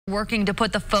Working to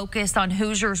put the focus on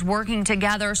Hoosiers working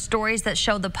together, stories that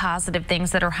show the positive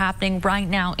things that are happening right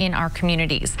now in our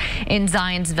communities. In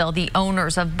Zionsville, the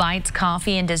owners of Bites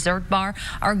Coffee and Dessert Bar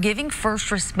are giving first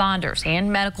responders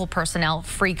and medical personnel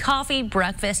free coffee,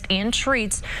 breakfast, and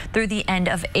treats through the end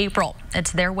of April.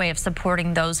 It's their way of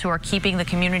supporting those who are keeping the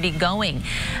community going.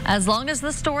 As long as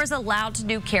the store is allowed to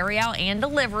do carryout and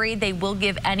delivery, they will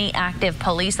give any active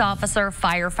police officer,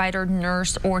 firefighter,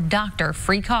 nurse, or doctor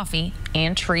free coffee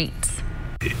and treats.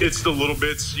 It's the little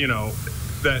bits,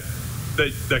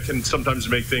 that can sometimes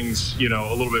make things,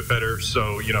 a little bit better.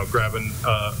 So, grabbing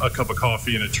a cup of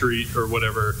coffee and a treat or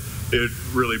whatever, it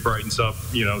really brightens up,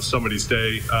 somebody's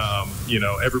day.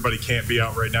 Everybody can't be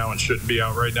out right now and shouldn't be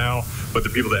out right now, but the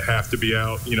people that have to be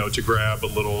out, to grab a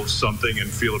little something and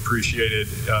feel appreciated,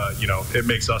 it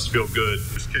makes us feel good.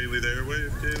 Is Kaylee there?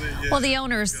 Wave, Kaylee? Yeah. Well, the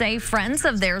owners say friends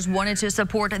of theirs wanted to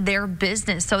support their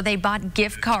business, so they bought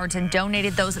gift cards and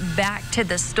donated those back to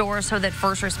the store so that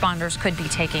first responders could be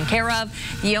taken care of.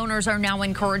 The owners are now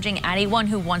encouraging anyone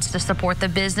who wants to support the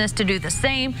business to do the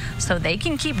same so they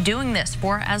can keep doing this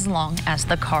for as long as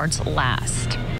the cards last.